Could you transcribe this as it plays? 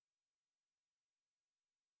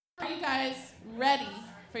you guys ready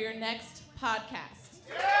for your next podcast?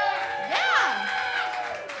 Yeah!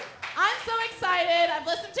 I'm so excited. I've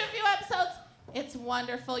listened to a few episodes. It's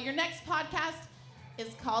wonderful. Your next podcast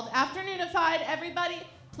is called Afternoonified. Everybody,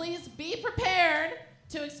 please be prepared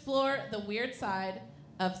to explore the weird side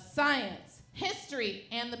of science, history,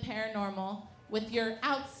 and the paranormal with your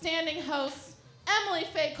outstanding hosts, Emily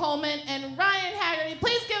Faye Coleman and Ryan Haggerty.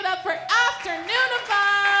 Please give it up for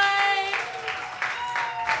Afternoonified!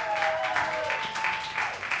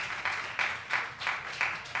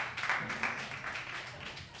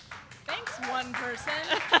 Thanks, one person.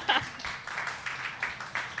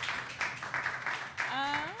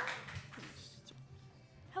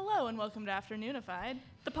 Hello and welcome to Afternoonified.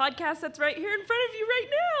 The podcast that's right here in front of you right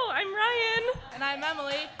now. I'm Ryan. And I'm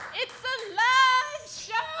Emily. It's a live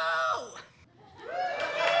show!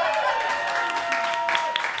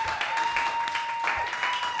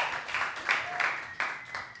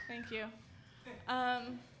 Thank you. I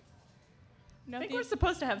think we're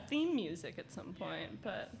supposed to have theme music at some point,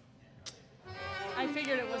 but... I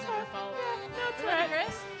figured it wasn't your fault. That's Ready, right.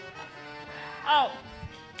 Chris? Oh,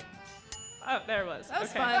 there it was. That was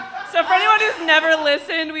okay. fun. So for anyone who's never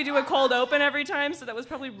listened, we do a cold open every time, so that was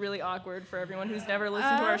probably really awkward for everyone who's never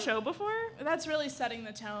listened to our show before. That's really setting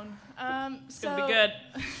the tone. It's gonna be good.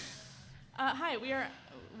 Hi,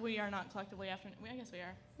 we are not collectively I guess we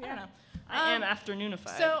are. I don't know. I am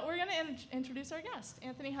Afternoonified. So we're going to introduce our guest,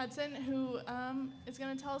 Anthony Hudson, who is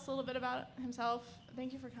going to tell us a little bit about himself.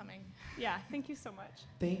 Thank you for coming. Yeah, thank you so much.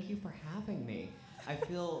 Thank you for having me. I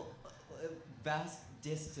feel a vast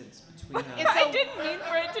distance between us. I didn't mean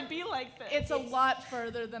for it to be like this. It's a lot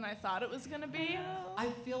further than I thought it was going to be. I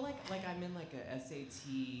feel like I'm in like a SAT,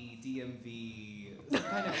 DMV, some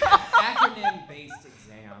kind of acronym-based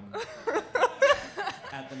exam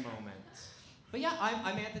at the moment. But yeah,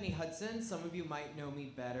 I'm Anthony Hudson. Some of you might know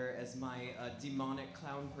me better as my demonic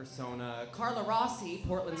clown persona, Carla Rossi,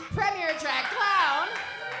 Portland's premier drag clown.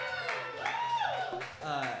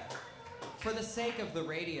 For the sake of the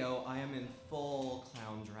radio, I am in full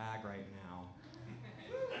clown drag right now.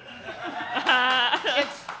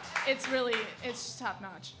 It's top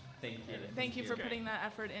notch. Thank you. Thank you for putting that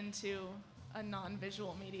effort into a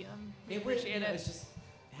non-visual medium. We It appreciate it. It's just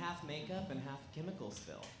half makeup and half chemical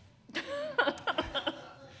spill.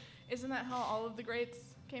 Isn't that how all of the greats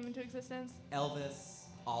came into existence? Elvis,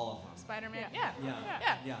 all of them. Spider-Man? Yeah.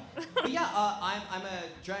 Yeah. But yeah, I'm a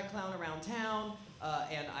drag clown around town,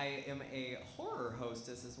 and I am a horror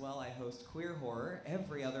hostess as well. I host Queer Horror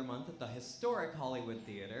every other month at the historic Hollywood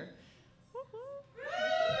Theater.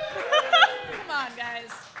 Come on,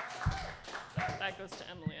 guys. That goes to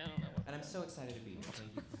Emily. I don't know. And I'm so excited to be here.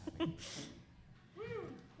 Thank you for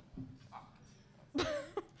having me.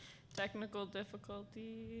 Technical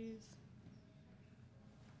difficulties.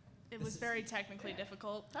 It was very technically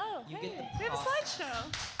difficult. Oh, You get the We have a process.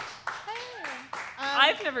 slideshow. Hey.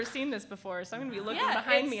 I've never seen this before, so I'm going to be looking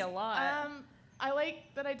behind me a lot. I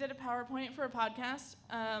like that I did a PowerPoint for a podcast.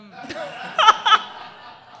 Didn't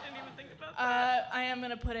even think about I am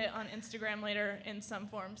going to put it on Instagram later in some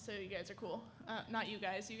form, so you guys are cool. Not you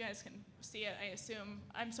guys. You guys can see it, I assume.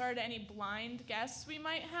 I'm sorry to any blind guests we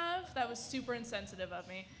might have. That was super insensitive of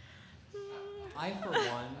me. I, for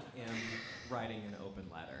one, am writing an open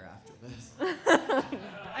letter after this.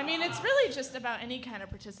 I mean, it's really just about any kind of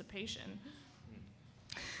participation.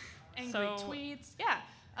 Angry So- tweets. Yeah.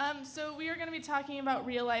 So we are going to be talking about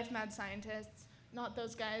real-life mad scientists. Not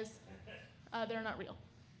those guys. They're not real.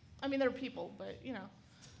 I mean, they're people, but, you know.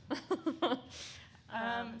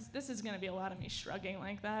 This is going to be a lot of me shrugging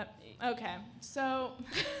like that. Okay, so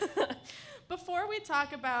before we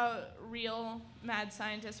talk about real mad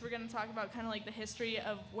scientists, we're going to talk about kind of like the history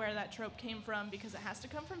of where that trope came from, because it has to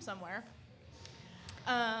come from somewhere.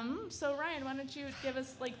 So Ryan, why don't you give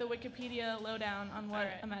us like the Wikipedia lowdown on what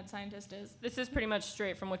a mad scientist is? This is pretty much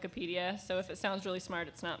straight from Wikipedia, so if it sounds really smart,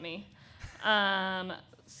 it's not me.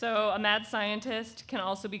 So a mad scientist can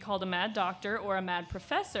also be called a mad doctor or a mad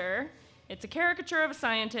professor. It's a caricature of a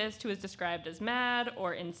scientist who is described as mad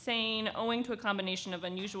or insane, owing to a combination of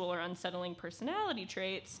unusual or unsettling personality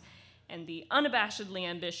traits and the unabashedly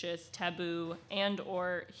ambitious, taboo, and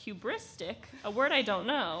or hubristic, a word I don't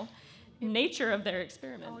know, nature of their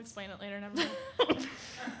experiments. I'll explain it later, never mind.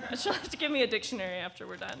 She'll have to give me a dictionary after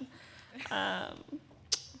we're done. I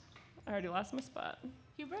already lost my spot.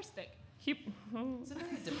 Hubristic. It's a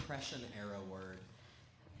very Depression-era word.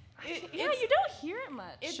 Yeah, you don't hear it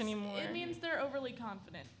much anymore. It means they're overly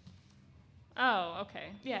confident. Oh,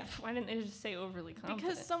 okay. Yeah. Why didn't they just say overly confident?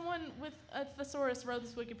 Because someone with a thesaurus wrote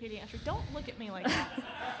this Wikipedia entry. Don't look at me like that.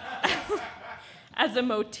 As a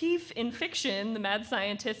motif in fiction, the mad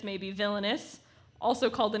scientist may be villainous, also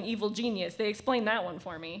called an evil genius. They explained that one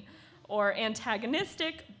for me. Or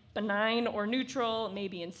antagonistic, benign or neutral,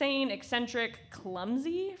 maybe insane, eccentric,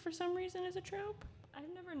 clumsy for some reason is a trope.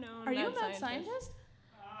 I've never known. Are you a mad scientist?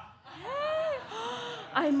 Hey,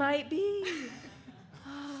 I might be.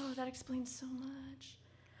 Oh, that explains so much.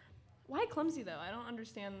 Why clumsy though? I don't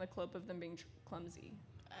understand the cloak of them being clumsy.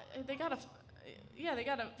 They gotta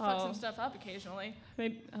fuck some stuff up occasionally.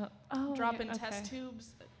 Maybe, Drop in okay. test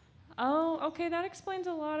tubes. Oh, okay, that explains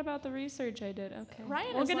a lot about the research I did. Okay,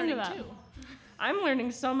 Ryan we'll is get into learning that. too. I'm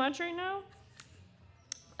learning so much right now.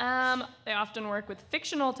 They often work with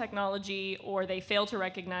fictional technology, or they fail to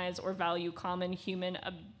recognize or value common human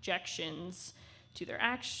objections to their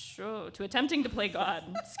to attempting to play God.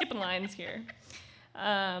 Skipping lines here.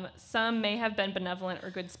 Some may have been benevolent or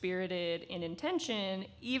good-spirited in intention,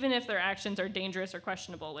 even if their actions are dangerous or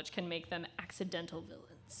questionable, which can make them accidental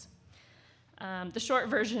villains. The short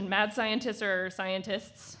version, mad scientists are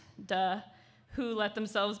scientists, who let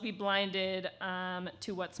themselves be blinded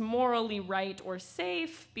to what's morally right or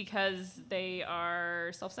safe because they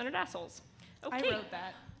are self-centered assholes. Okay. I wrote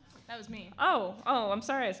that. That was me. Oh, I'm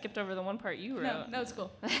sorry, I skipped over the one part you wrote. No, it's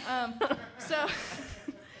cool.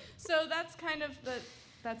 So that's kind of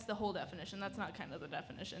that's the whole definition. That's not kind of the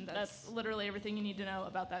definition. That's literally everything you need to know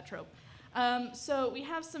about that trope. So we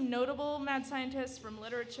have some notable mad scientists from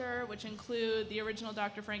literature, which include the original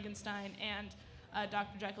Dr. Frankenstein and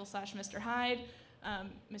Dr. Jekyll / Mr. Hyde.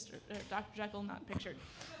 Dr. Jekyll not pictured.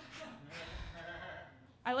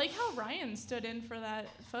 I like how Ryan stood in for that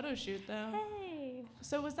photo shoot, though. Hey.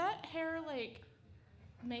 So was that hair like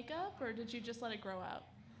makeup, or did you just let it grow out?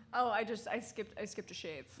 Oh, I skipped a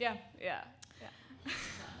shave. Yeah. Yeah. Did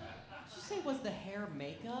you say was the hair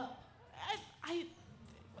makeup? I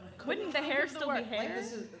Wouldn't the hair of the still word. be hair? Like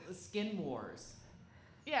this is the Skin Wars.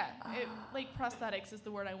 Yeah, like prosthetics is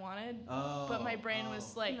the word I wanted, Oh. but my brain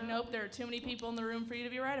was like, nope, there are too many people in the room for you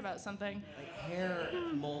to be right about something. Like hair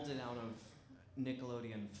molded out of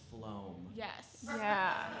Nickelodeon Floam. Yes.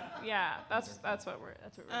 Yeah. That's what we're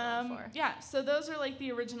going for. Yeah, so those are like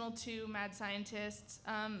the original two mad scientists.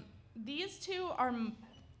 These two are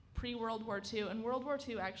pre-World War II, and World War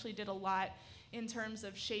II actually did a lot in terms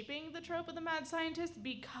of shaping the trope of the mad scientist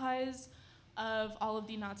because of all of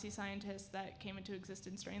the Nazi scientists that came into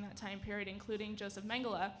existence during that time period, including Joseph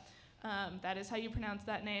Mengele. That is how you pronounce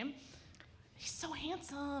that name. He's so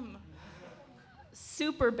handsome.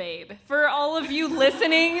 Super Babe. For all of you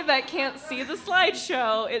listening that can't see the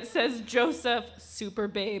slideshow, it says Joseph Super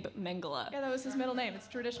Babe Mengele. Yeah, that was his middle name. It's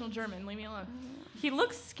traditional German. Leave me alone. He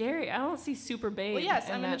looks scary. I don't see Super Babe. Well, yes,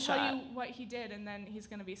 in I'm going that to tell shot. you what he did, and then he's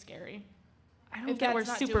going to be scary. I don't if get where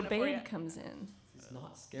that's not Super doing it for Babe you. comes in. It's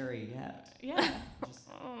not scary yet. Yeah. Just,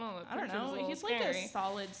 I don't know. I don't know. He's like a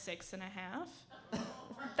solid 6.5.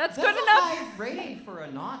 That's that's good a enough. high rating for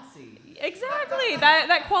a Nazi. Exactly.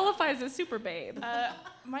 That qualifies as Super Babe.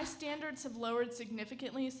 My standards have lowered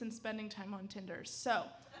significantly since spending time on Tinder. So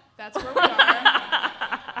that's where we are.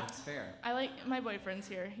 That's fair. I like my boyfriend's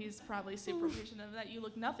here. He's probably super appreciative that you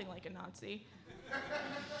look nothing like a Nazi.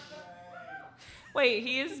 Wait,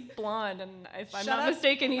 he is blonde, and if I'm Shut not up.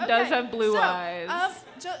 mistaken, he Okay, does have blue so, eyes.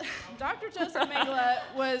 Dr. Joseph Mengele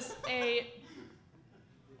was a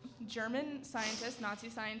German scientist, Nazi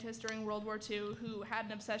scientist during World War II who had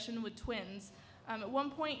an obsession with twins. At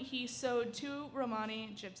one point, he sewed two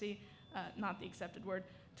Romani, gypsy, not the accepted word,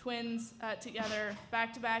 twins together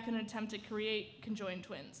back to back in an attempt to create conjoined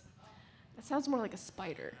twins. That sounds more like a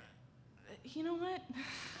spider. You know what?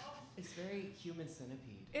 It's very human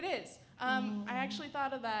centipede. It is. I actually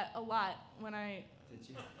thought of that a lot when Did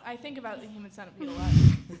you? I think about the human centipede a lot.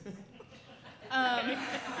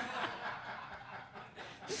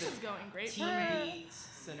 This is going great for me. Team beat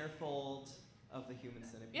centerfold of the human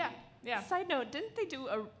centipede. Yeah. Side note, didn't they do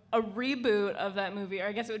a reboot of that movie, or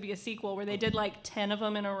I guess it would be a sequel, where they did like 10 of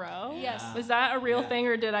them in a row? Yes. Was that a real Yeah. thing,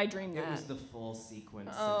 or did I dream It that? was the full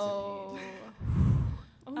sequence Oh. centipede.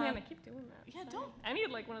 Oh man, I keep doing that. Yeah, don't. I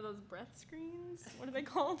need like one of those breath screens. What are they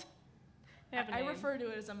called? They have a I name. refer to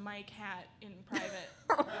it as a mic hat in private.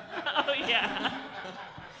 Oh yeah.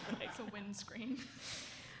 It's a windscreen.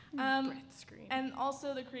 Breath screen. And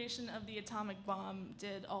also the creation of the atomic bomb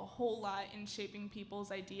did a whole lot in shaping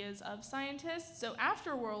people's ideas of scientists. So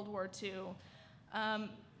after World War II,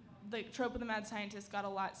 the trope of the mad scientist got a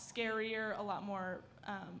lot scarier, a lot more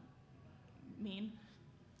mean.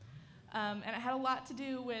 And it had a lot to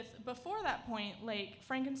do with, before that point, like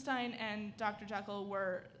Frankenstein and Dr. Jekyll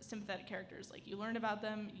were sympathetic characters. Like you learned about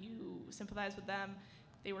them, you sympathized with them,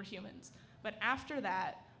 they were humans. But after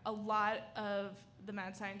that, a lot of the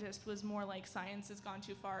mad scientist was more like science has gone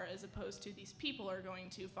too far as opposed to these people are going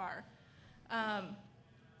too far.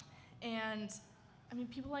 And I mean,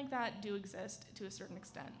 people like that do exist to a certain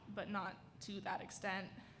extent, but not to that extent.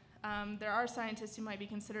 There are scientists who might be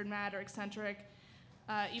considered mad or eccentric,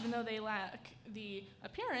 even though they lack the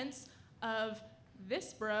appearance of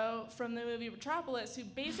this bro from the movie Metropolis, who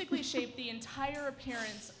basically shaped the entire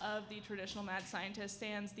appearance of the traditional mad scientist,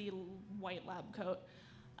 sans the white lab coat.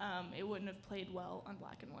 It wouldn't have played well on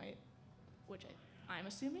black and white, which I'm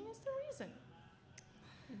assuming is the reason.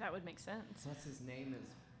 That would make sense. Plus his name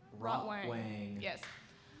is Rotwang. Rotwang. Yes.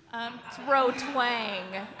 It's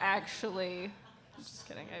Rotwang, actually. Just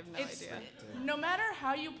kidding, I have no It's idea. no matter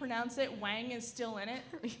how you pronounce it, Wang is still in it.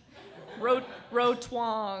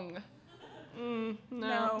 Rotwang. No,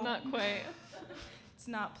 No. not quite. It's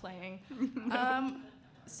not playing.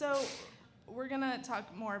 So we're gonna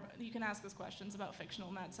talk more. You can ask us questions about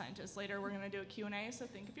fictional mad scientists later. We're gonna do a Q&A, so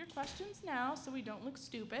think of your questions now so we don't look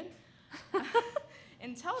stupid.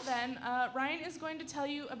 Until then, Ryan is going to tell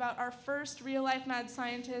you about our first real-life mad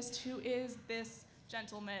scientist, who is this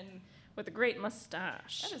gentleman. With a great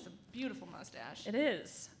mustache. That is a beautiful mustache. It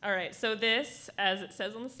is. All right, so this, as it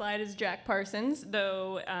says on the slide, is Jack Parsons,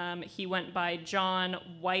 though he went by John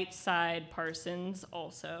Whiteside Parsons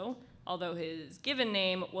also, although his given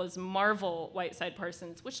name was Marvel Whiteside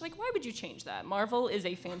Parsons, which, like, why would you change that? Marvel is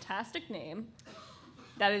a fantastic name.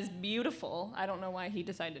 That is beautiful. I don't know why he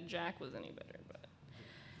decided Jack was any better, but...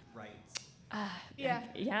 Right. Yeah.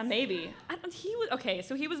 Yeah, maybe. Okay,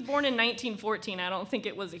 so he was born in 1914. I don't think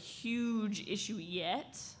it was a huge issue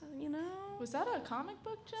yet, you know? Was that a comic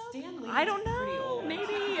book joke? Stan Lee I is don't pretty know. old. Maybe.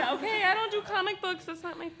 Okay, I don't do comic books. That's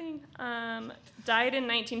not my thing. Died in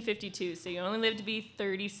 1952, so you only lived to be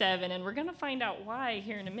 37, and we're gonna find out why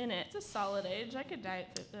here in a minute. It's a solid age. I could die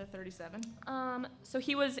at 37. So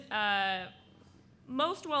he was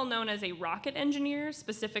most well known as a rocket engineer,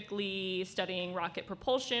 specifically studying rocket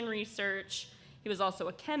propulsion research. He was also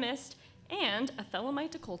a chemist and a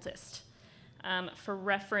Thelemite occultist. For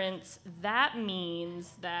reference, that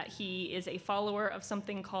means that he is a follower of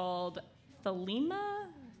something called Thelema.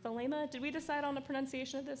 Thelema? Did we decide on the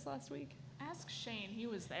pronunciation of this last week? Ask Shane. He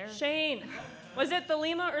was there. Shane, was it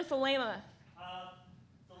Thelema or Thelema?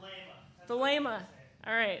 Thelema.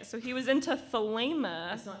 All right, so he was into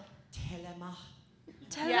Thelema. It's not Telema.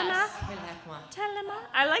 Telema? Yes. Telema. Telema?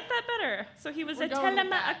 I like that better. So he was We're a going with Telema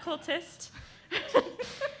that. occultist,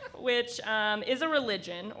 which is a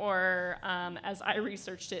religion, or as I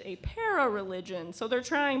researched it, a para-religion. So they're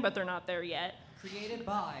trying, but they're not there yet. Created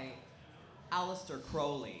by Aleister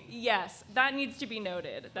Crowley. Yes, that needs to be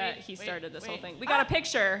noted, that Wait, he wait, started this whole wait. thing. We got a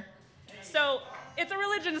picture. So it's a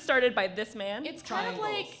religion started by this man. It's kind of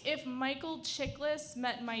Triangles. like if Michael Chiklis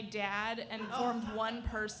met my dad and formed one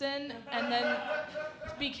person and then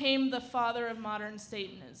became the father of modern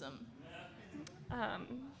Satanism.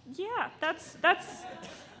 Yeah, that's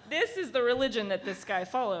this is the religion that this guy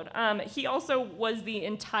followed. He also was the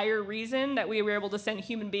entire reason that we were able to send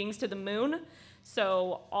human beings to the moon.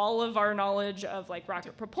 So all of our knowledge of like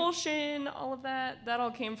rocket propulsion, all of that all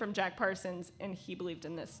came from Jack Parsons, and he believed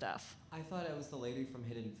in this stuff. I thought it was the lady from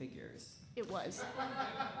Hidden Figures. It was.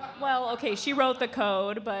 Well, okay, she wrote the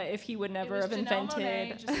code, but if he would never it was have Janelle invented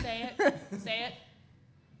Monáe. Just say it. Say it.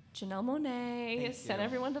 Janelle Monáe Thank sent you.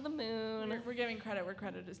 everyone to the moon. We're giving credit where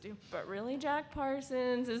credit is due. But really, Jack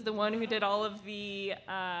Parsons is the one who did all of the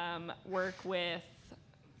work with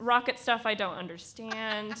rocket stuff I don't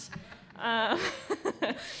understand.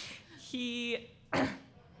 He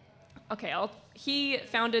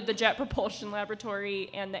founded the Jet Propulsion Laboratory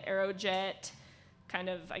and the Aerojet kind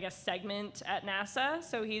of, I guess, segment at NASA.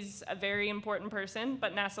 So he's a very important person,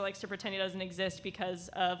 but NASA likes to pretend he doesn't exist because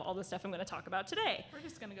of all the stuff I'm going to talk about today. We're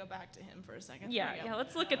just gonna go back to him for a second. Yeah, There we go. yeah.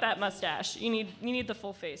 Let's look at that mustache. You need the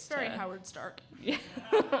full face. Very to- Howard Stark.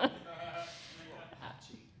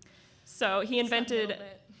 So he invented Just a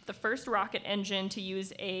little bit. the first rocket engine to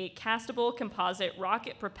use a castable composite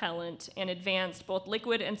rocket propellant and advanced both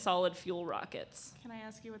liquid and solid fuel rockets. Can I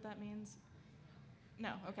ask you what that means?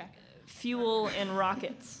 No. Okay. Fuel and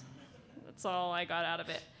rockets. That's all I got out of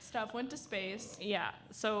it. Stuff went to space. Yeah,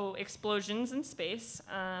 so explosions in space.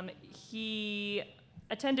 He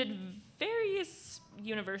attended various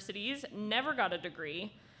universities, never got a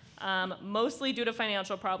degree, mostly due to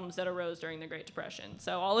financial problems that arose during the Great Depression.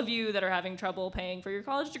 So all of you that are having trouble paying for your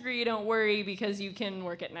college degree, don't worry, because you can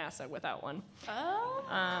work at NASA without one.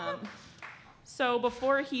 Oh. So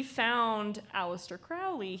before he found Aleister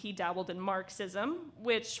Crowley, he dabbled in Marxism,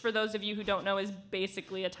 which, for those of you who don't know, is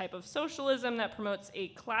basically a type of socialism that promotes a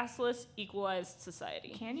classless, equalized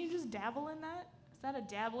society. Can you just dabble in that? Is that a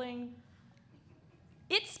dabbling?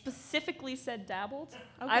 It specifically said dabbled.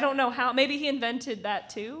 Okay. I don't know how. Maybe he invented that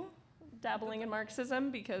too, dabbling in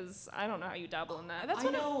Marxism, because I don't know how you dabble in that. That's I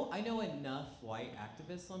what know enough white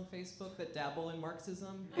activists on Facebook that dabble in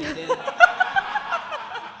Marxism, and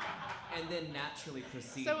then naturally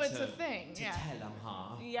proceed So it's to, a thing, to yeah. tell them,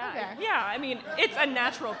 huh? Yeah, Okay. yeah. I mean, it's a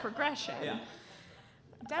natural progression. Yeah.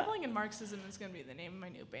 Dabbling in Marxism is going to be the name of my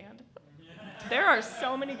new band. There are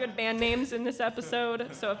so many good band names in this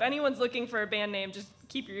episode, so if anyone's looking for a band name, just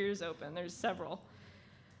keep your ears open. There's several.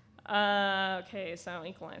 Okay, so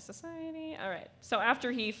Equalized Society. All right. So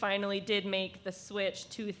after he finally did make the switch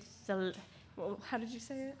to well, how did you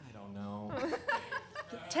say it? I don't know.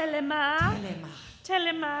 Telema.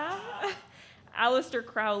 Aleister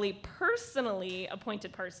Crowley personally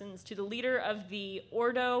appointed Parsons to the leader of the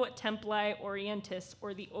Ordo Templi Orientis,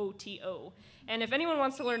 or the OTO. And if anyone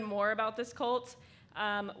wants to learn more about this cult,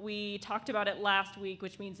 we talked about it last week,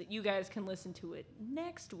 which means that you guys can listen to it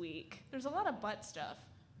next week. There's a lot of butt stuff.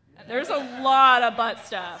 There's a lot of butt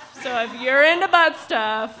stuff. So if you're into butt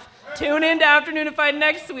stuff, tune in to Afternoonified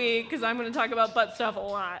next week, because I'm going to talk about butt stuff a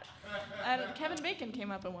lot. Kevin Bacon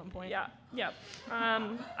came up at one point. Yeah.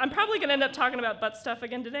 I'm probably going to end up talking about butt stuff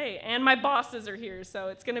again today. And my bosses are here, so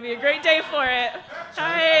it's going to be a great day for it.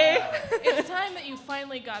 Hi. It's time that you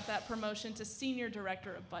finally got that promotion to senior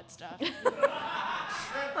director of butt stuff.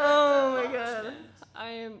 Oh, my God.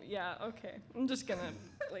 Okay. I'm just going to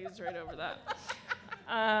glaze right over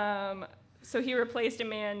that. So he replaced a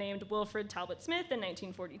man named Wilfred Talbot Smith in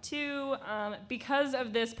 1942. Because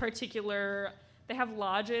of this particular... They have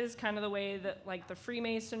lodges, kind of the way that like the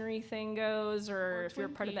Freemasonry thing goes, or if you're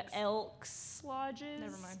Twin part of Peaks. the Elks lodges.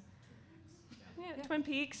 Never mind. Yeah, Twin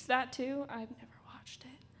Peaks, that too. I've never watched it.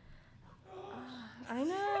 I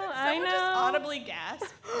know. Someone just audibly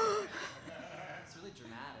gasped. It's really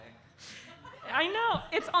dramatic. I know.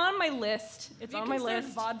 It's on my list. It's Have on you my considered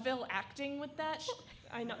list. vaudeville acting with that?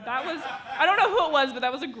 I know. That was, I don't know who it was, but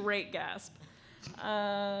that was a great gasp.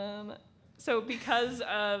 So because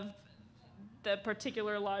of the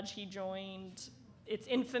particular lodge he joined, its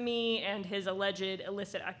infamy and his alleged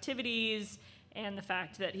illicit activities, and the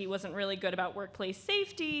fact that he wasn't really good about workplace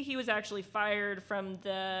safety, he was actually fired from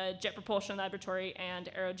the Jet Propulsion Laboratory and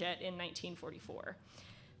Aerojet in 1944.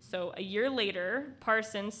 So a year later,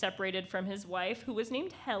 Parsons separated from his wife, who was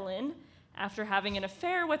named Helen, after having an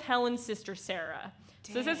affair with Helen's sister Sarah.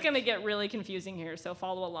 So this is going to get really confusing here, so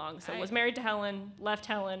follow along. So was married to Helen, left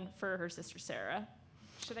Helen for her sister Sarah.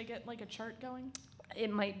 Should I get like a chart going?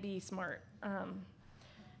 It might be smart.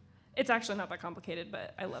 It's actually not that complicated,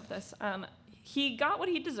 but I love this. He got what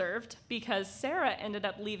he deserved because Sarah ended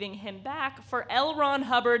up leaving him back for L. Ron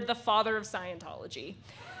Hubbard, the father of Scientology.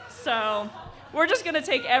 So we're just going to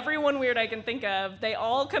take everyone weird I can think of. They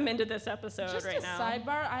all come into this episode Just right a now.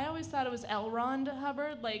 sidebar, I always thought it was L. Ron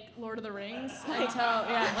Hubbard, like Lord of the Rings, until,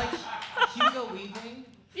 Like Hugo Weaving,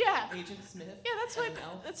 yeah. Agent Smith. Yeah, that's as what an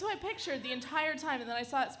elf. that's who I pictured the entire time, and then I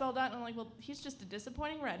saw it spelled out, and I'm like, well, he's just a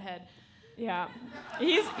disappointing redhead. Yeah.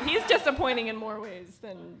 He's disappointing in more ways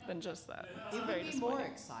than just that. It's It very would be more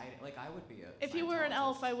disappointing. exciting. Like I would be a. If you were an Scientologist.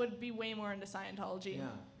 elf, I would be way more into Scientology. Yeah.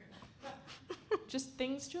 Just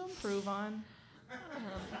things to improve on.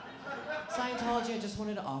 Scientology. I just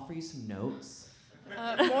wanted to offer you some notes.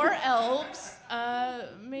 More elves,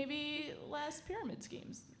 maybe less pyramid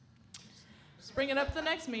schemes. Just bring it up at the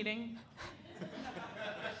next meeting.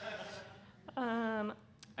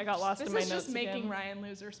 I got lost This in my is notes just making again. Ryan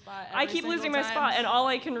lose her spot. I every keep single losing my time. spot, and all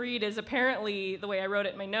I can read is apparently the way I wrote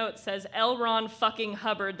it in my notes says L. Ron fucking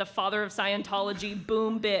Hubbard, the father of Scientology,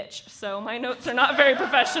 boom bitch. So my notes are not very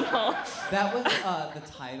professional. That was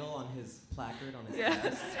the title on his placard on his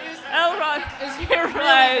desk. L. Ron It's here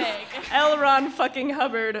really was big. L. Ron fucking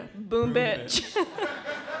Hubbard, boom bitch.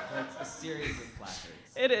 That's a series of placards.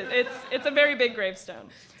 It is. It's a very big gravestone.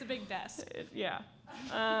 It's a big desk. Yeah.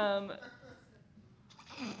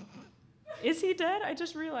 Is he dead? I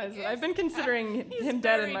just realized it. I've been considering him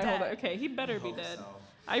dead in very my whole dead. life. Okay, he better be Hope dead. so.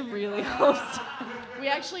 I really hope so. We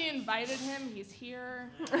actually invited him. He's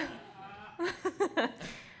here.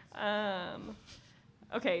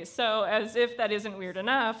 Okay, so as if that isn't weird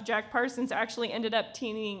enough, Jack Parsons actually ended up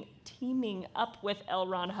teaming up with L.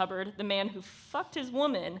 Ron Hubbard, the man who fucked his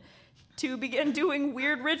woman, to begin doing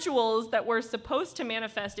weird rituals that were supposed to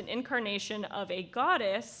manifest an incarnation of a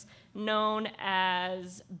goddess known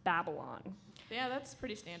as Babylon. Yeah, that's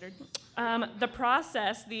pretty standard. The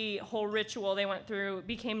process, the whole ritual they went through,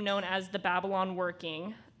 became known as the Babylon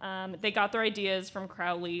working. They got their ideas from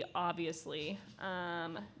Crowley, obviously.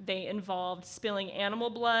 They involved spilling animal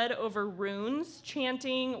blood over runes,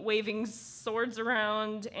 chanting, waving swords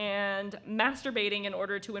around, and masturbating in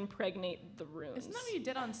order to impregnate the runes. Isn't that what you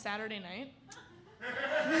did on Saturday night?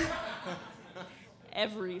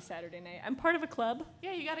 Every Saturday night. I'm part of a club.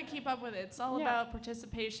 Yeah, you got to keep up with it. It's all Yeah. about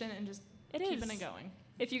participation and just keeping is. it going.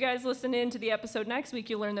 If you guys listen in to the episode next week,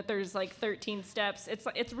 you'll learn that there's like 13 steps.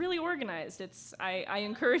 It's really organized. I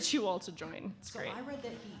encourage you all to join. It's So great. I read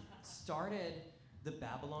that he started the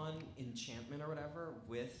Babylon enchantment or whatever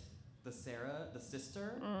with the Sarah, the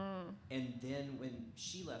sister, and then when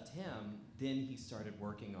she left him, then he started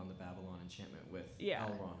working on the Babylon enchantment with Yeah.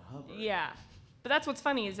 L. Ron Hubbard. Yeah. But that's what's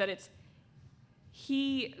funny is that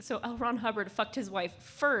so L. Ron Hubbard fucked his wife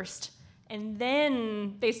first, and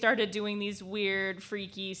then they started doing these weird,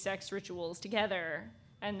 freaky sex rituals together.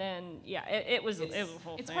 And then, yeah, it was a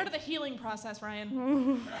whole It's thing. part of the healing process,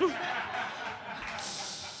 Ryan.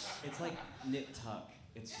 It's like Nip Tuck.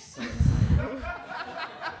 It's just so exciting.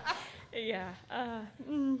 Yeah.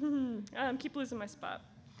 Keep losing my spot.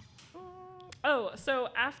 Oh, so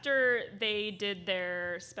after they did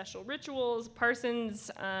their special rituals,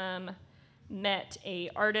 Parsons met a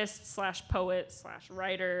artist / poet /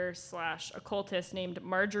 writer / occultist named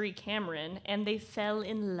Marjorie Cameron, and they fell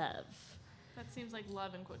in love. That seems like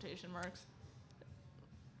love in quotation marks.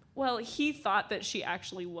 Well, he thought that she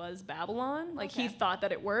actually was Babylon. Like, he Okay. thought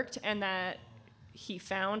that it worked and that he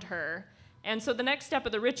found her. And so the next step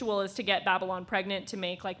of the ritual is to get Babylon pregnant to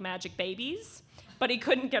make, like, magic babies. But he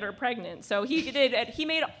couldn't get her pregnant. So he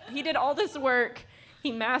did all this work.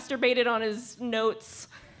 He masturbated on his notes.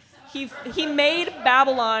 He made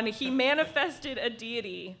Babylon. He manifested a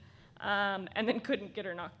deity, and then couldn't get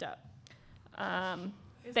her knocked up. Isn't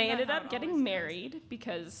They that ended how up it getting always goes? married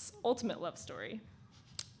because ultimate love story.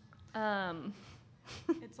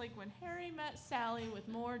 It's like when Harry met Sally with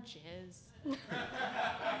more jizz.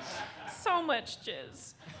 So much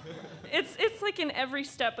jizz. It's like in every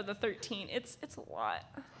step of the 13. It's a lot.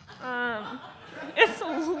 It's a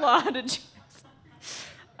lot of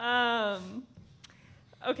jizz.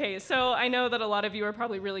 Okay, so I know that a lot of you are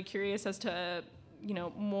probably really curious as to,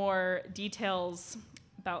 more details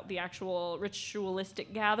about the actual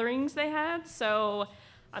ritualistic gatherings they had. So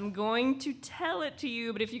I'm going to tell it to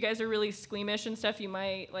you, but if you guys are really squeamish and stuff, you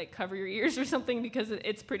might cover your ears or something because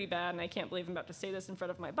it's pretty bad, and I can't believe I'm about to say this in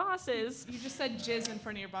front of my bosses. You just said jizz in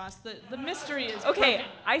front of your boss. The mystery is Okay,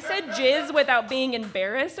 broken. I said jizz without being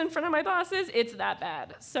embarrassed in front of my bosses. It's that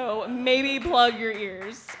bad. So maybe plug your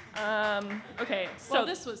ears. Okay, so Well,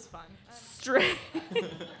 this was fun. straight.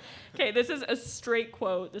 Okay, this is a straight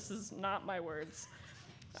quote. This is not my words.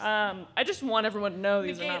 I just want everyone to know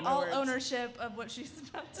these are Negate not my all words. ownership of what she's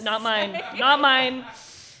about to Not say. mine. Not mine.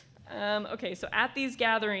 Okay, so at these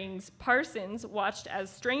gatherings, Parsons watched as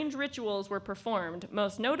strange rituals were performed,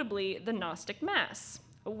 most notably the Gnostic Mass,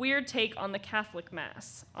 a weird take on the Catholic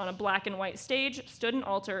Mass. On a black and white stage stood an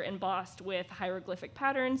altar embossed with hieroglyphic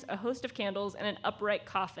patterns, a host of candles, and an upright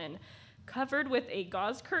coffin, covered with a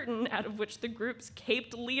gauze curtain out of which the group's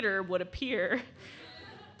caped leader would appear.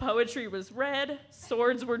 Poetry was read,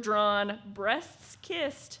 swords were drawn, breasts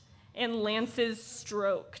kissed, and lances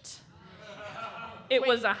stroked. It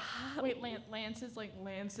was a... Wait, lances like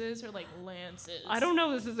lances or like lances? I don't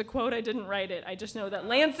know, this is a quote, I didn't write it. I just know that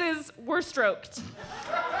lances were stroked.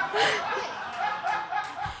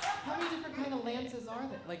 How many different kind of lances are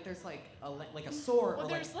there? Like there's like a sword. Well, or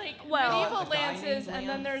there's like medieval a guy named lances, and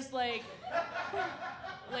then Lance. there's like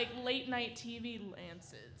late night TV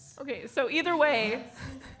lances. Okay, so either way,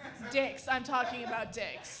 Dicks. I'm talking about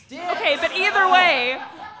dicks. okay, but either way,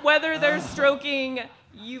 whether they're stroking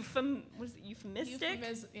euphemistic?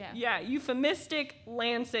 Yeah. Euphemistic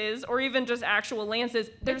lances, or even just actual lances,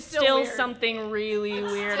 there's still still weird. something really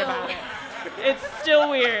weird still about it. It's still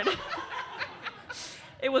weird.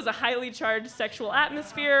 It was a highly charged sexual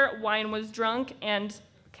atmosphere, wine was drunk, and,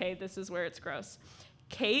 okay, this is where it's gross,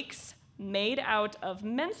 cakes made out of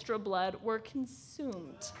menstrual blood were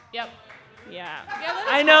consumed. Yep. Yeah. that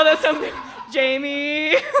I is know that's something.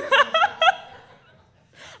 Jamie.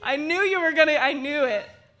 I knew you were gonna. I knew it.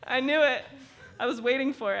 I was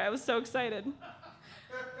waiting for it. I was so excited.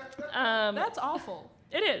 That's awful.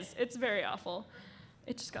 It is. It's very awful.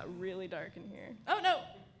 It just got really dark in here. Oh no.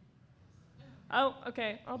 Oh,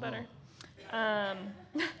 okay. All better.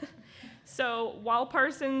 So while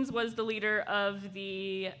Parsons was the leader of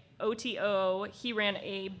the OTO, he ran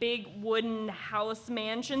a big wooden house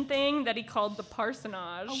mansion thing that he called the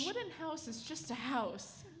Parsonage. A wooden house is just a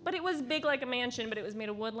house. But it was big like a mansion, but it was made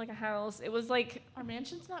of wood like a house. It was like, Are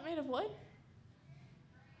mansions not made of wood?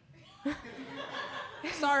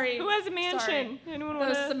 Sorry. Who has a mansion? Sorry. Anyone want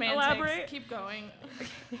Those to semantics. elaborate? Keep going.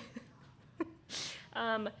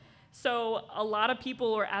 So a lot of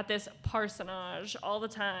people were at this parsonage all the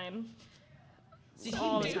time.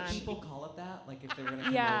 All the Did time. people call it that? Like if they were gonna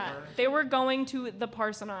come Yeah, over? they were going to the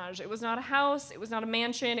parsonage. It was not a house. It was not a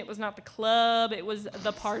mansion. It was not the club. It was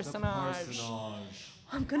the parsonage.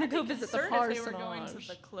 I'm gonna go visit the Concerned parsonage. if they were going to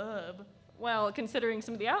the club. Well, considering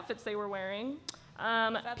some of the outfits they were wearing,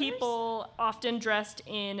 people often dressed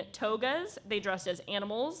in togas. They dressed as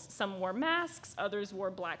animals. Some wore masks. Others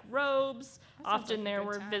wore black robes. That sounds Often like a there good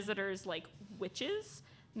were time. visitors like witches.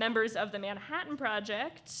 Members of the Manhattan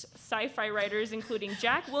Project, sci-fi writers including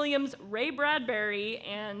Jack Williams, Ray Bradbury,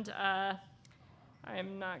 and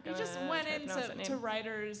I'm not He gonna. just went try to pronounce that into name.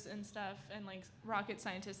 writers and stuff and like rocket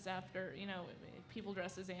scientists after, people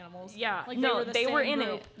dressed as animals. Yeah, Like no, the they were same in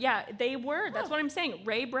group. it. Yeah, they were. That's what I'm saying.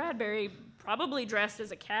 Ray Bradbury probably dressed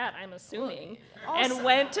as a cat, I'm assuming, and also-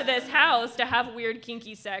 went to this house to have weird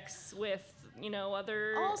kinky sex with,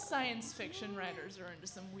 other. All science fiction writers are into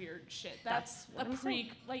some weird shit. That's what I'm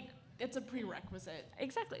saying. it's a prerequisite.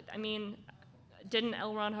 Exactly. I mean, didn't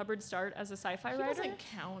L. Ron Hubbard start as a sci-fi He writer? doesn't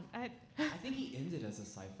count. I think he ended as a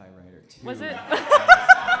sci-fi writer too. Was it?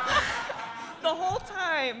 The whole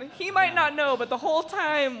time. He might not know, but the whole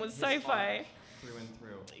time was His sci-fi. arc through and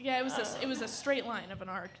through. Yeah, it was a straight line of an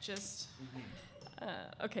arc. Just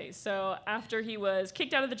Okay, so after he was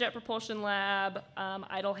kicked out of the Jet Propulsion Lab,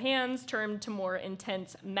 Idle Hands turned to more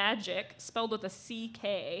intense magic, spelled with a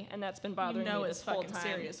CK, and that's been bothering me it's this whole fucking time.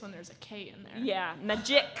 serious when there's a K in there. Yeah,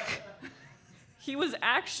 magic. He was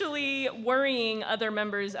actually worrying other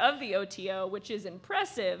members of the OTO, which is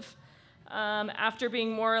impressive. After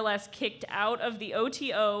being more or less kicked out of the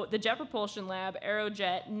OTO, the Jet Propulsion Lab,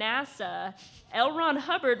 Aerojet, NASA, L. Ron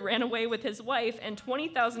Hubbard ran away with his wife and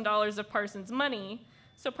 $20,000 of Parsons' money.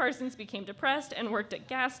 So Parsons became depressed and worked at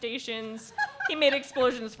gas stations. He made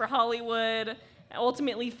explosions for Hollywood,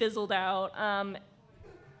 ultimately fizzled out.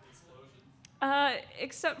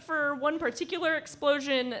 Except for one particular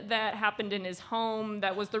explosion that happened in his home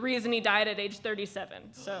that was the reason he died at age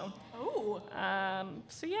 37. So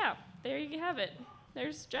yeah, there you have it.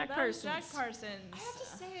 There's Jack That was Parsons. Jack Parsons. I have to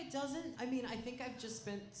say it doesn't. I mean, I think I've just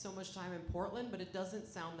spent so much time in Portland, but it doesn't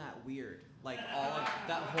sound that weird. Like all of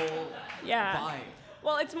that whole Yeah. vibe.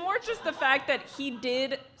 Well, it's more just the fact that he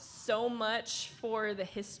did so much for the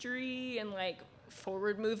history and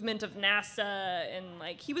forward movement of NASA, and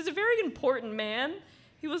he was a very important man.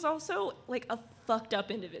 He was also a fucked up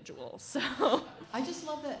individual. So I just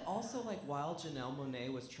love that also, while Janelle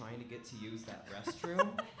Monáe was trying to get to use that restroom,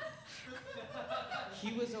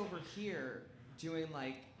 he was over here doing,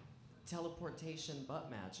 teleportation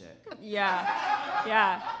butt magic.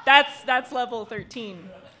 yeah, that's level 13.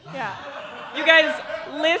 Yeah, you guys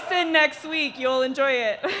listen next week. You'll enjoy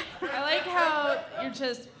it. I like how you're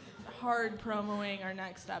just hard promoing our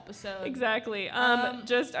next episode. Exactly. I'm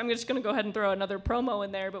just gonna go ahead and throw another promo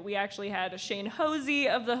in there, but we actually had Shane Hosey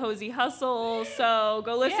of the Hosey Hustle, so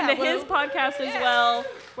go listen to his podcast as well,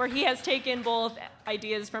 where he has taken both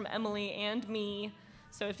ideas from Emily and me.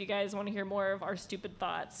 So if you guys want to hear more of our stupid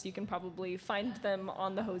thoughts, you can probably find them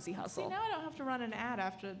on the Hosey See, Hustle. now I don't have to run an ad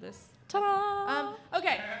after this. Ta-da!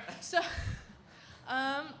 Okay, so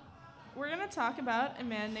we're gonna talk about a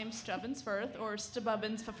man named Stubbins Firth, or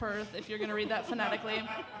Stubbins Firth, if you're gonna read that phonetically.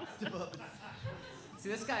 See,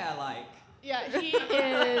 this guy I like. Yeah, he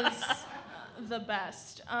is the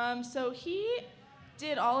best. So he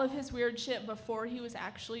did all of his weird shit before he was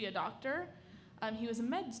actually a doctor. He was a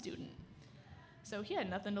med student, so he had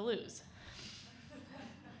nothing to lose.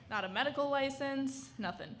 Not a medical license,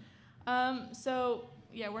 nothing. So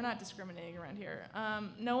yeah, we're not discriminating around here.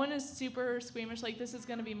 No one is super squeamish. This is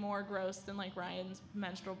gonna be more gross than Ryan's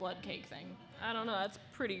menstrual blood cake thing. I don't know, that's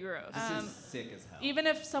pretty gross. This is sick as hell. Even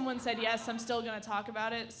if someone said yes, I'm still gonna talk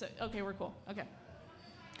about it. So okay, we're cool. Okay,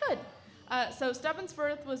 good. So Stubbins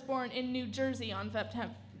Firth was born in New Jersey on February.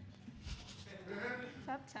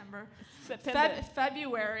 That's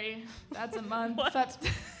a month.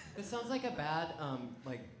 This sounds like a bad,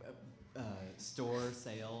 store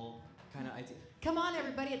sale kind of idea. Come on,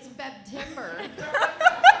 everybody, it's Febtember.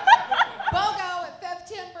 BOGO at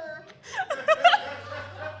Febtember.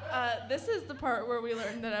 This is the part where we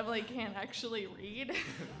learned that Emily can't actually read.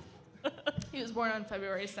 He was born on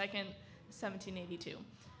February 2nd, 1782,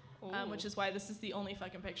 which is why this is the only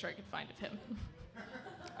fucking picture I could find of him.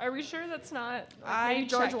 Are we sure that's not I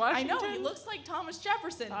George checked. Washington? I know, he looks like Thomas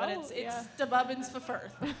Jefferson, but Oh, it's yeah. Stubbins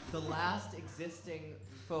Firth. The last existing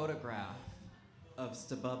photograph of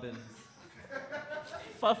Stubbins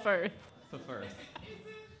Firth. Firth.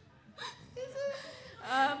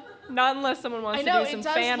 Not unless someone wants I know, to do it some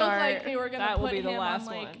does fan look art. like they were going to that will put be the him last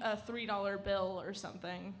on like one. a $3 bill or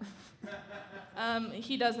something.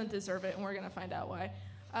 He doesn't deserve it, and we're going to find out why.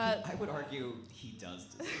 I would argue he does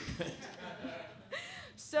deserve it.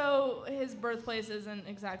 So his birthplace isn't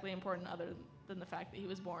exactly important other than the fact that he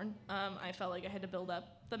was born. I felt like I had to build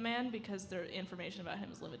up the man because the information about him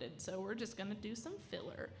is limited, so we're just going to do some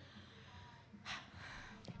filler.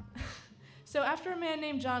 So after a man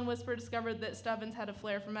named John Whisper discovered that Stubbins had a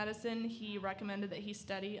flair for medicine, he recommended that he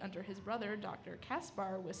study under his brother, Dr.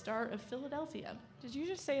 Caspar Wistar of Philadelphia. Did you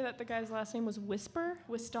just say that the guy's last name was Whisper?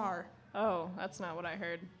 Wistar. Oh, that's not what I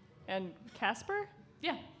heard. And Casper?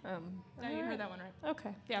 Yeah. No, you alright. heard that one right.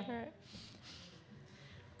 Okay. Yeah. All right.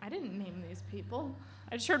 I didn't name these people.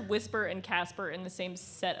 I just heard Whisper and Casper in the same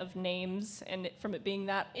set of names, and from it being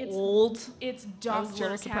that It's- old, It's I was a Dr.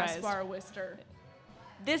 little surprised. Caspar Wistar.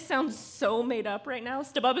 this sounds so made up right now.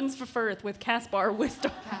 Stubbins for Firth with Caspar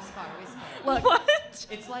Wistar. Caspar Whisper. Look, What?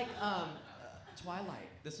 It's like Twilight.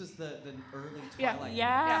 This was the early Yeah. Twilight.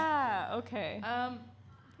 Yeah. Okay.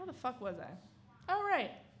 where the fuck was I? Oh,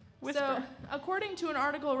 right. Whisper. So, according to an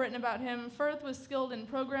article written about him, Firth was skilled in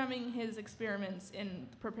programming his experiments, in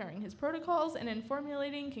preparing his protocols, and in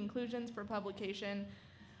formulating conclusions for publication.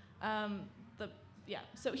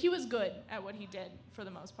 So he was good at what he did for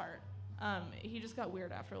the most part. He just got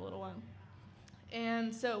weird after a little while.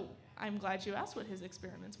 And so I'm glad you asked what his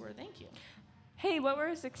experiments were. Thank you. Hey, what were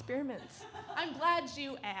his experiments? I'm glad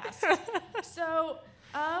you asked. So,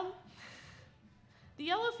 the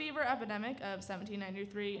yellow fever epidemic of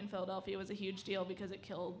 1793 in Philadelphia was a huge deal because it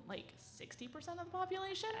killed like 60% of the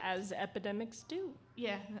population. As epidemics do.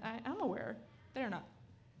 Yeah, I'm aware. They're not.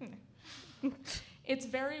 It's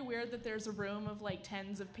very weird that there's a room of like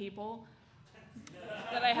tens of people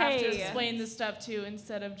that I have to Hey. explain this stuff to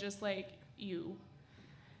instead of just like you.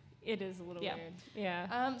 It is a little Yeah. weird.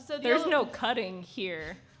 Yeah. So the There's yellow- no cutting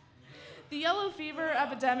here. The yellow fever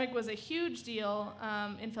epidemic was a huge deal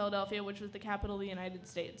in Philadelphia, which was the capital of the United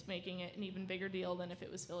States, making it an even bigger deal than if it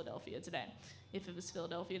was Philadelphia today. If it was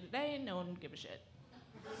Philadelphia today, no one would give a shit.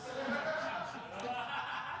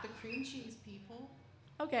 The cream cheese people.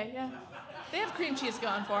 Okay, yeah. They have cream cheese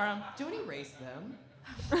going for them. Don't erase them.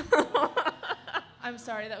 I'm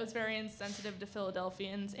sorry, that was very insensitive to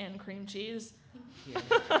Philadelphians and cream cheese.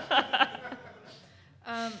 Yeah.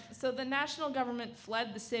 So the national government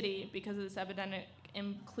fled the city because of this epidemic,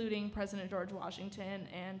 including President George Washington,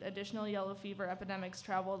 and additional yellow fever epidemics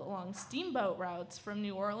traveled along steamboat routes from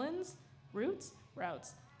New Orleans. Routes?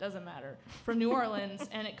 Doesn't matter. From New Orleans,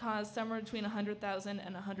 and it caused somewhere between 100,000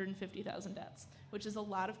 and 150,000 deaths, which is a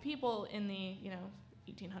lot of people in the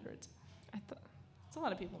 1800s. I thought It's a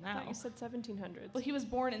lot of people I now. thought you said 1700s. Well, he was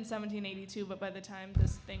born in 1782, but by the time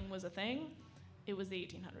this thing was a thing, it was the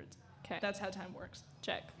 1800s. Okay. That's how time works.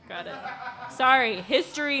 Check. Got it. Sorry,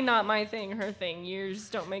 history not my thing, her thing. Years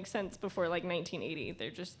don't make sense before like 1980. They're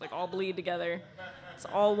just like all bleed together. It's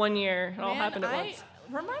all 1 year. It all happened at once.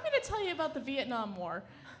 Remind me to tell you about the Vietnam War.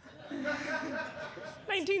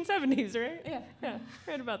 1970s, right? Yeah. Yeah,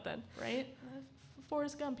 right about then. Right?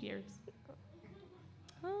 Forrest Gump years.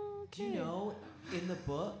 Okay. Do you know, in the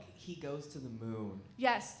book, he goes to the moon.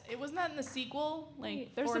 Yes, it wasn't that in the sequel, like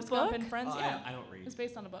Wait, there's a Forrest Gump book? and Friends. Oh, Yeah, I don't it read. was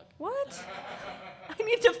based on a book. What? I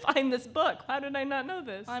need to find this book. How did I not know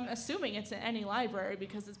this? I'm assuming it's in any library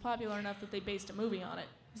because it's popular enough that they based a movie on it.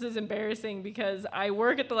 This is embarrassing because I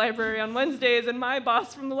work at the library on Wednesdays and my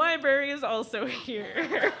boss from the library is also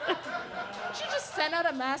here. She just sent out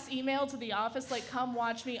a mass email to the office like, "Come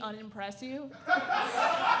watch me unimpress you."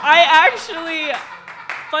 I actually,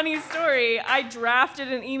 funny story, I drafted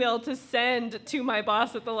an email to send to my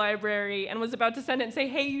boss at the library and was about to send it and say,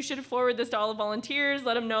 hey, you should forward this to all the volunteers,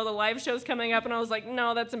 let them know the live show's coming up. And I was like,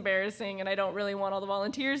 no, that's embarrassing and I don't really want all the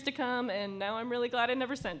volunteers to come. And now I'm really glad I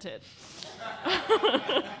never sent it.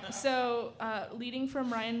 So, leading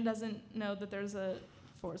from Ryan doesn't know that there's a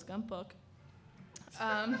Forrest Gump book.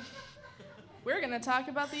 We're going to talk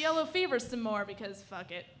about the yellow fever some more because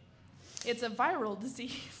fuck it. It's a viral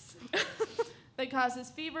disease that causes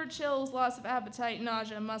fever, chills, loss of appetite,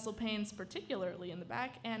 nausea, muscle pains, particularly in the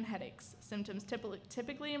back, and headaches. Symptoms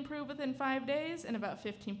typically improve within 5 days, and about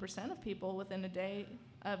 15% of people within a day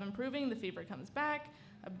of improving, the fever comes back,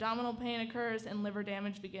 abdominal pain occurs, and liver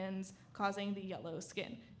damage begins, causing the yellow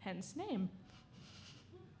skin, hence name.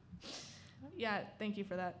 Yeah, thank you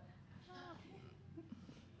for that.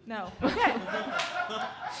 No. Okay.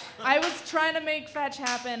 I was trying to make fetch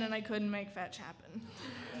happen, and I couldn't make fetch happen.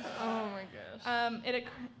 Oh my gosh.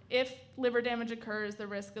 If liver damage occurs, the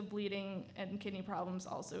risk of bleeding and kidney problems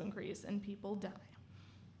also increase, and people die.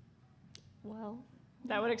 Well,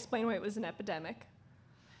 that would explain why it was an epidemic.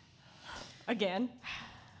 Again.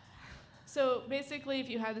 So basically, if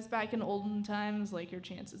you had this back in olden times, like, your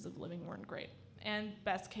chances of living weren't great. And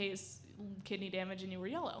best case, kidney damage and you were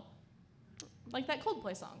yellow. Like that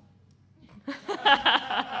Coldplay song.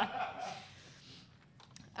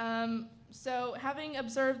 So having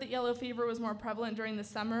observed that yellow fever was more prevalent during the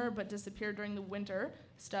summer but disappeared during the winter,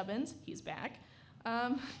 Stubbins, he's back,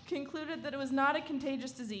 concluded that it was not a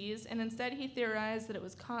contagious disease, and instead he theorized that it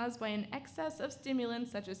was caused by an excess of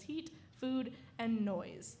stimulants such as heat, food, and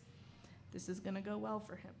noise. This is going to go well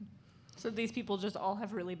for him. So these people just all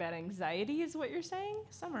have really bad anxiety, is what you're saying?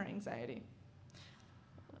 Summer anxiety.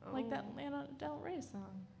 Like that Lana Del Rey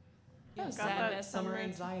song. Yeah, was got sad that that Summer summer.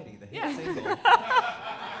 Anxiety, the hit Yeah. single.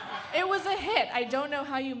 It was a hit. I don't know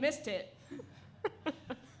how you missed it.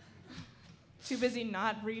 Too busy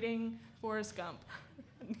not reading Forrest Gump.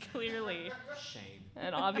 Clearly. Shame.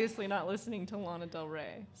 And obviously not listening to Lana Del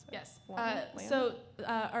Rey. So. Yes. Lana?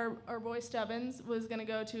 Our boy Stubbins was going to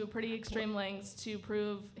go to pretty extreme lengths to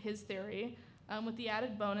prove his theory, with the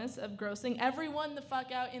added bonus of grossing everyone the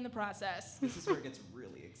fuck out in the process. This is where it gets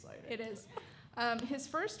really exciting. It is. His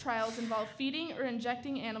first trials involved feeding or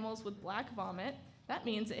injecting animals with black vomit. That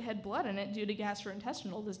means it had blood in it due to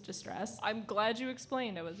gastrointestinal distress. I'm glad you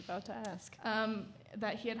explained. I was about to ask.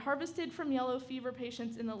 That he had harvested from yellow fever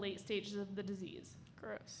patients in the late stages of the disease.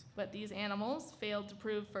 Gross. But these animals failed to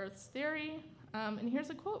prove Firth's theory. And here's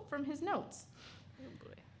a quote from his notes. Oh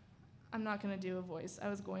boy. I'm not going to do a voice. I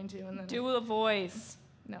was going to, and then Do a voice.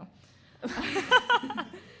 no.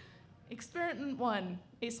 Experiment 1.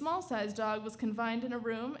 A small-sized dog was confined in a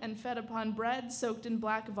room and fed upon bread soaked in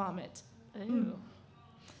black vomit. Ooh.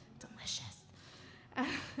 Delicious.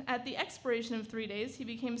 At the expiration of 3 days, he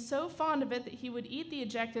became so fond of it that he would eat the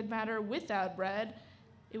ejected matter without bread.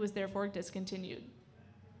 It was therefore discontinued.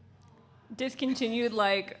 Discontinued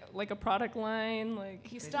like a product line, like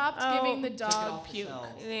He stopped Oh. giving the Took it dog off the puke.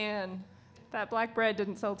 shelves. man, that black bread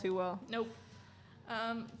didn't sell too well. Nope.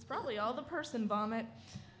 It's probably all the person vomit.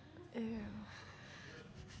 Ew.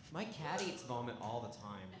 My cat eats vomit all the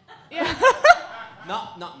time. Yeah.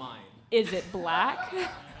 Not mine. Is it black?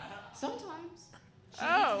 Sometimes. She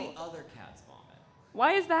Oh. eats the other cat's vomit.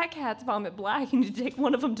 Why is that cat's vomit black? You need to take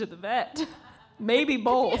one of them to the vet. Maybe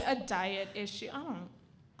both. A diet issue. I don't know.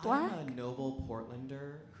 Black? I'm a noble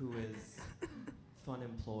Portlander who is fun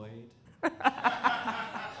employed.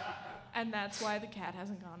 And that's why the cat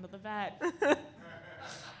hasn't gone to the vet.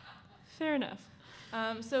 Fair enough.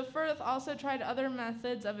 So Firth also tried other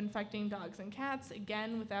methods of infecting dogs and cats,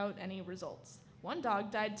 again without any results. One dog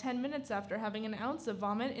died 10 minutes after having an ounce of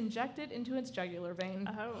vomit injected into its jugular vein.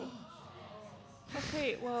 Oh.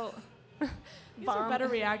 Okay, well. These are better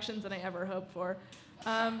reactions than I ever hoped for.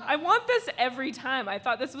 I want this every time. I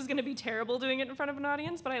thought this was going to be terrible doing it in front of an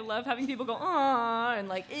audience, but I love having people go, "Aw," and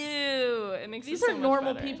like, "Ew." It makes These this are so much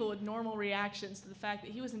normal better. people with normal reactions to the fact that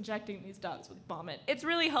he was injecting these dogs with vomit. It's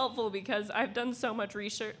really helpful because I've done so much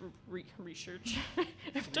research.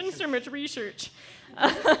 I've done so much research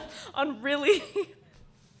on really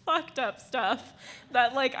fucked up stuff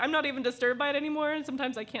that, like, I'm not even disturbed by it anymore, and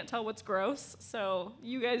sometimes I can't tell what's gross. So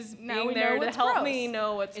you guys Now being we there know to what's help gross. me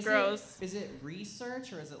know what's gross. Is it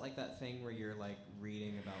research or is it like that thing where you're like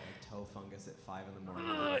reading about like toe fungus at 5 in the morning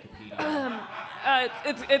on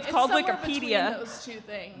Wikipedia? It's called somewhere between Wikipedia. those two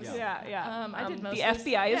things. Yeah. Yeah. I did most the of this-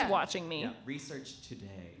 FBI yeah. is watching me. Yeah, research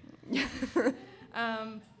today.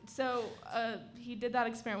 So he did that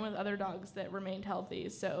experiment with other dogs that remained healthy.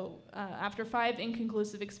 So after 5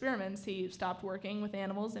 inconclusive experiments, he stopped working with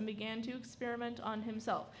animals and began to experiment on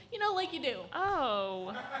himself. You know, like you do.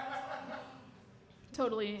 Oh.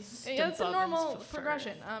 Totally. It's a Stubbins normal for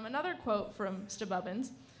progression. Another quote from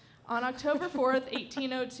Stubbins. On October 4th,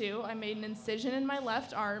 1802, I made an incision in my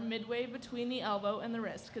left arm midway between the elbow and the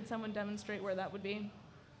wrist. Could someone demonstrate where that would be?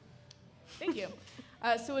 Thank you.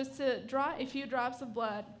 So as to draw a few drops of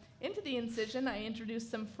blood into the incision, I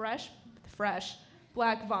introduced some fresh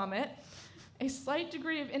black vomit. A slight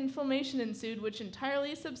degree of inflammation ensued, which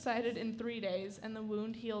entirely subsided in 3 days, and the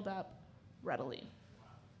wound healed up readily.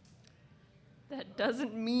 That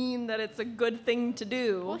doesn't mean that it's a good thing to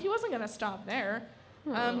do. Well, he wasn't going to stop there.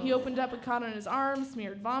 He opened up a cut on his arm,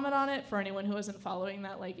 smeared vomit on it, for anyone who isn't following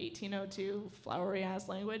that, like, 1802 flowery-ass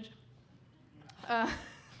language.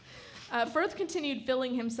 Firth continued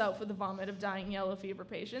filling himself with the vomit of dying yellow fever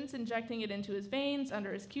patients, injecting it into his veins,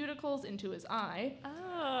 under his cuticles, into his eye.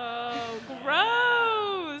 Oh,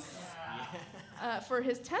 gross. For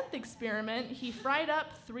his 10th experiment, he fried up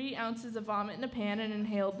 3 ounces of vomit in a pan and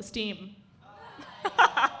inhaled the steam. Do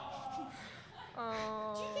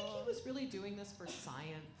you think he was really doing this for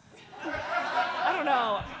science? I don't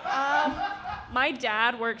know. My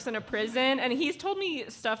dad works in a prison, and he's told me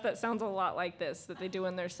stuff that sounds a lot like this that they do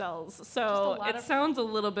in their cells. So lot it of- sounds a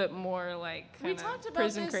little bit more like We kinda talked about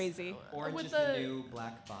prison this crazy. Orange with is the new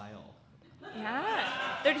black bile.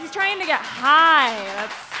 Yeah, he's trying to get high.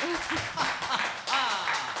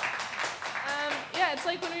 Yeah, it's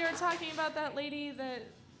like when we were talking about that lady that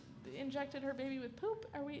injected her baby with poop.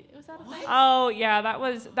 Was that a thing? Oh yeah, that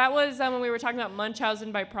was when we were talking about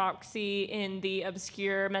Munchausen by proxy in the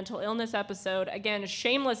obscure mental illness episode. Again,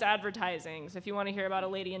 shameless advertising. So if you want to hear about a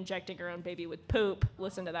lady injecting her own baby with poop,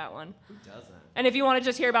 listen to that one. Who doesn't? And if you want to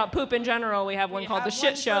just hear about poop in general, we have one We called have The one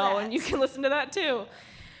Shit for Show, that. and you can listen to that too.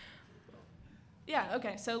 Yeah,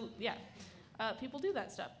 okay, so yeah. People do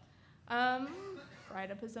that stuff. Fried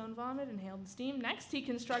up his own vomit, inhaled steam. Next, he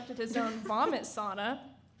constructed his own vomit sauna.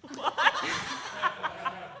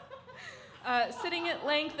 Sitting at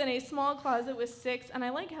length in a small closet with 6, and I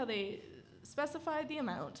like how they specified the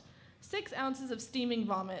amount, 6 ounces of steaming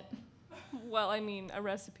vomit. Well, I mean, a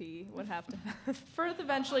recipe would have to have. Firth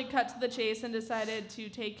eventually cut to the chase and decided to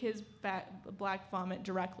take his black vomit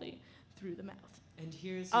directly through the mouth. And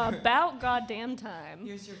here's your, About goddamn time.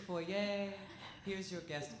 here's your foyer. Here's your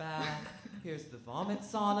guest bath. Here's the vomit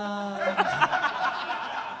sauna.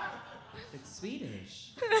 It's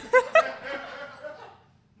Swedish.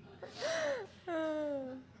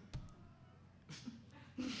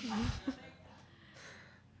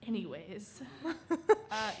 Anyways,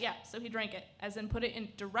 yeah, so he drank it, as in put it in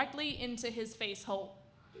directly into his face hole.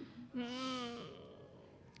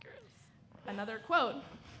 Another quote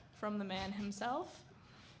from the man himself.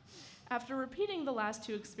 After repeating the last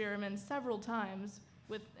 2 experiments several times,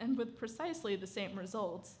 with precisely the same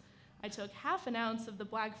results, I took half an ounce of the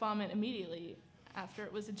black vomit immediately after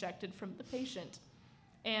it was ejected from the patient,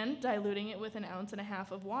 and diluting it with 1.5 ounces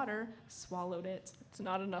of water, swallowed it. It's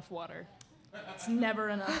not enough water. It's never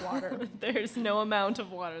enough water. There's no amount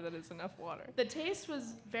of water that is enough water. The taste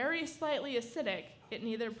was very slightly acidic. It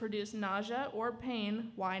neither produced nausea or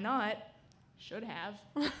pain. Why not? Should have.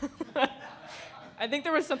 I think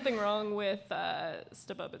there was something wrong with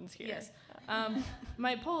Stubbins here. Yes.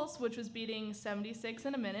 My pulse, which was beating 76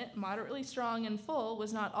 in a minute, moderately strong and full,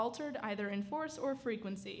 was not altered either in force or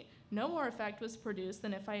frequency. No more effect was produced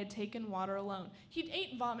than if I had taken water alone. He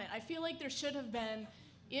ate vomit. I feel like there should have been,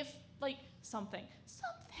 something.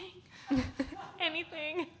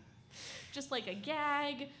 Anything. Just like a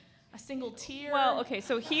gag, a single tear. Well, okay,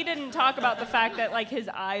 so he didn't talk about the fact that like his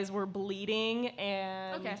eyes were bleeding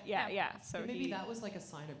and Okay, yeah. yeah. So Maybe he, that was like a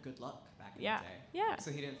sign of good luck back in Yeah, the day. yeah. So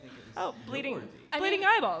he didn't think it was Oh, bleeding noteworthy. bleeding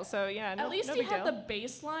eyeballs. So yeah, no, At least no he big had deal. the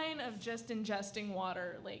baseline of just ingesting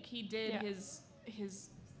water. Like he did Yeah. his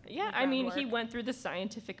Yeah, the I mean, he groundwork. went through the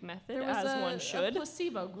scientific method There was as one a should.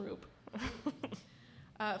 placebo group.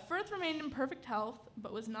 Firth remained in perfect health,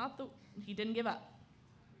 but he didn't give up.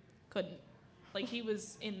 Couldn't. Like he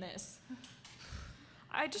was in this.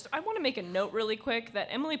 I want to make a note really quick that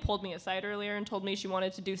Emily pulled me aside earlier and told me she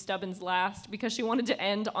wanted to do Stubbins last because she wanted to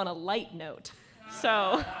end on a light note.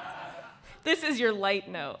 So this is your light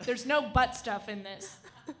note. There's no butt stuff in this.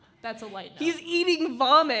 That's a light note. He's eating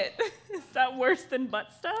vomit. Is that worse than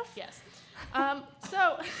butt stuff? Yes.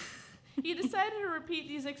 So he decided to repeat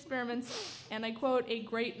these experiments, and I quote, a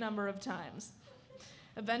great number of times.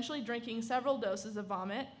 Eventually drinking several doses of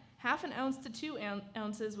vomit, 1/2 ounce to 2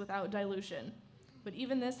 ounces without dilution. But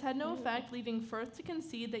even this had no effect, leaving Firth to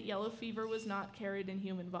concede that yellow fever was not carried in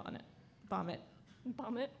human vomit. Vomit?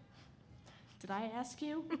 Did I ask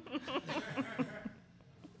you?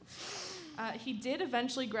 He did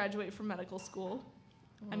eventually graduate from medical school.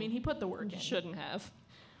 I mean, he put the work in. Shouldn't have.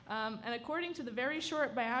 And according to the very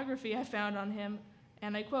short biography I found on him,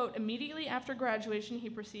 and I quote, immediately after graduation, he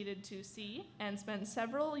proceeded to sea and spent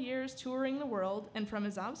several years touring the world, and from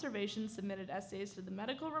his observations submitted essays to the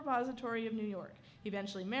Medical Repository of New York. He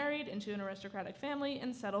eventually married into an aristocratic family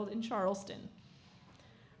and settled in Charleston.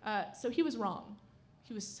 So he was wrong.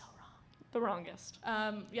 He was so wrong. The wrongest.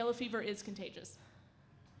 Yellow fever is contagious.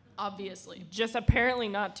 Obviously. Just apparently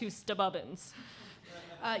not to Stubbins.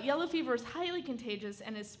 Yellow fever is highly contagious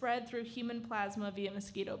and is spread through human plasma via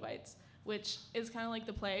mosquito bites, which is kind of like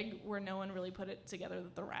the plague, where no one really put it together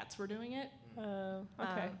that the rats were doing it.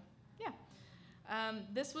 Okay.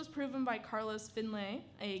 This was proven by Carlos Finlay,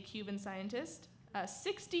 a Cuban scientist,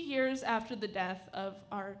 60 years after the death of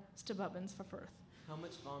our Stubbins for Firth. How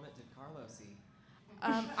much vomit did Carlos eat?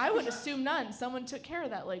 I would assume none. Someone took care of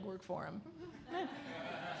that legwork for him.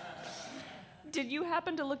 Did you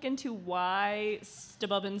happen to look into why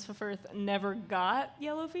Stubbins for Firth never got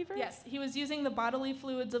yellow fever? Yes, he was using the bodily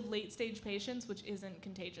fluids of late-stage patients, which isn't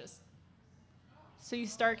contagious. So you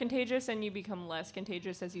start contagious and you become less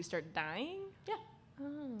contagious as you start dying?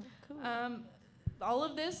 Oh, cool. All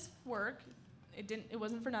of this work, it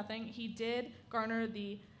wasn't for nothing. He did garner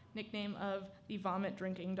the nickname of the vomit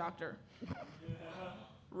drinking doctor.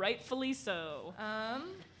 Rightfully so. How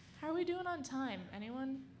are we doing on time?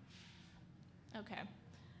 Anyone? Okay.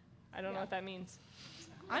 I don't know what that means.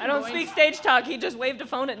 I'm I don't going speak to- stage talk. He just waved a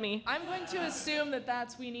phone at me. I'm going to assume that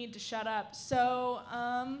that's we need to shut up. So,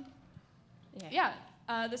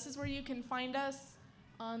 this is where you can find us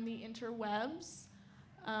on the interwebs.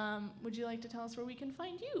 Would you like to tell us where we can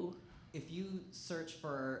find you? If you search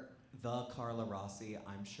for the Carla Rossi,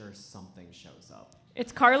 I'm sure something shows up.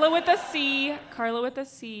 It's Carla with a C. Carla with a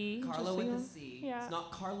C. Carla just so with you a know. C. Yeah. It's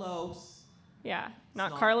not Carlos. Yeah.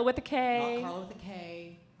 Not not- Carla with a K. Not Carla with a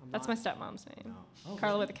K. That's my stepmom's name. No. Oh,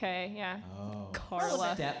 Carla really? with a K. Yeah. Oh.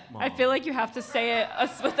 Carla. Stepmom. I feel like you have to say it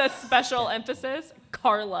with a special emphasis.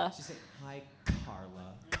 Carla. She said, "Hi,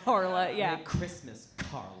 Carla." Carla. Yeah. Merry Christmas,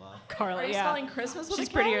 Carla. Carla. Are you yeah. spelling Christmas with She's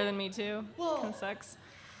a K? prettier than me too. Well- Kinda sucks.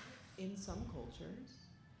 In some cultures.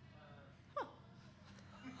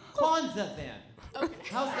 Kwanzaa then. Okay.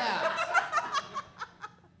 How's that?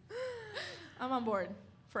 I'm on board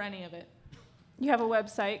for any of it. You have a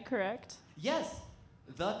website, correct? Yes,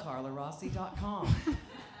 thecarlarossi.com.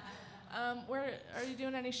 Where are you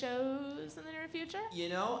doing any shows in the near future? You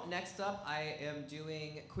know, next up I am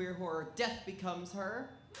doing queer horror Death Becomes Her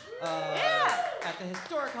at the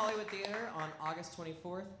Historic Hollywood Theater on August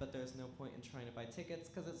 24th, but there's no point in trying to buy tickets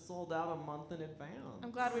because it's sold out a month in advance.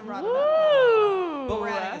 I'm glad we brought it up. Woo! But we're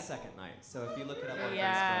adding a second night, so if you look it up on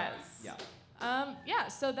Yes. Facebook, yeah.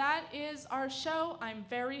 So that is our show. I'm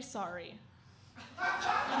very sorry.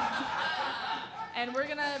 And we're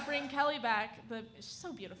gonna bring Kelly back. She's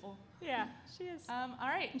so beautiful. Yeah, she is. All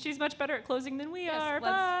right. And she's much better at closing than we Yes, are. let's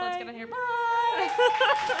Bye. get in here. Bye.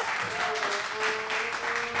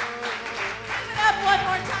 Give it up one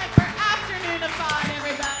more time for Afternoon of Fun,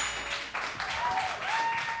 everybody.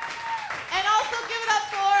 And also give it up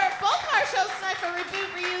for both of our shows tonight for Reboot,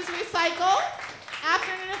 Reuse, Recycle.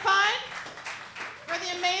 Afternoon of Fun for the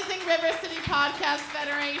amazing River City Podcast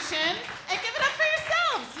Federation. And give it up for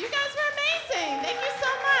yourselves. You guys were amazing. Thank you so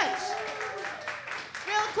much.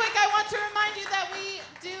 Real quick, I want to remind you that we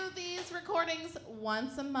do these recordings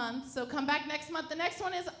once a month. So come back next month. The next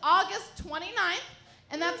one is August 29th.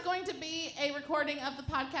 And that's going to be a recording of the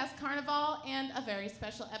podcast Carnival and a very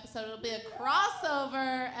special episode. It'll be a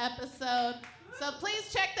crossover episode. So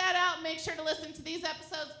please check that out. Make sure to listen to these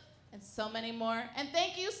episodes and so many more. And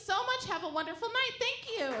thank you so much. Have a wonderful night.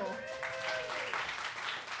 Thank you.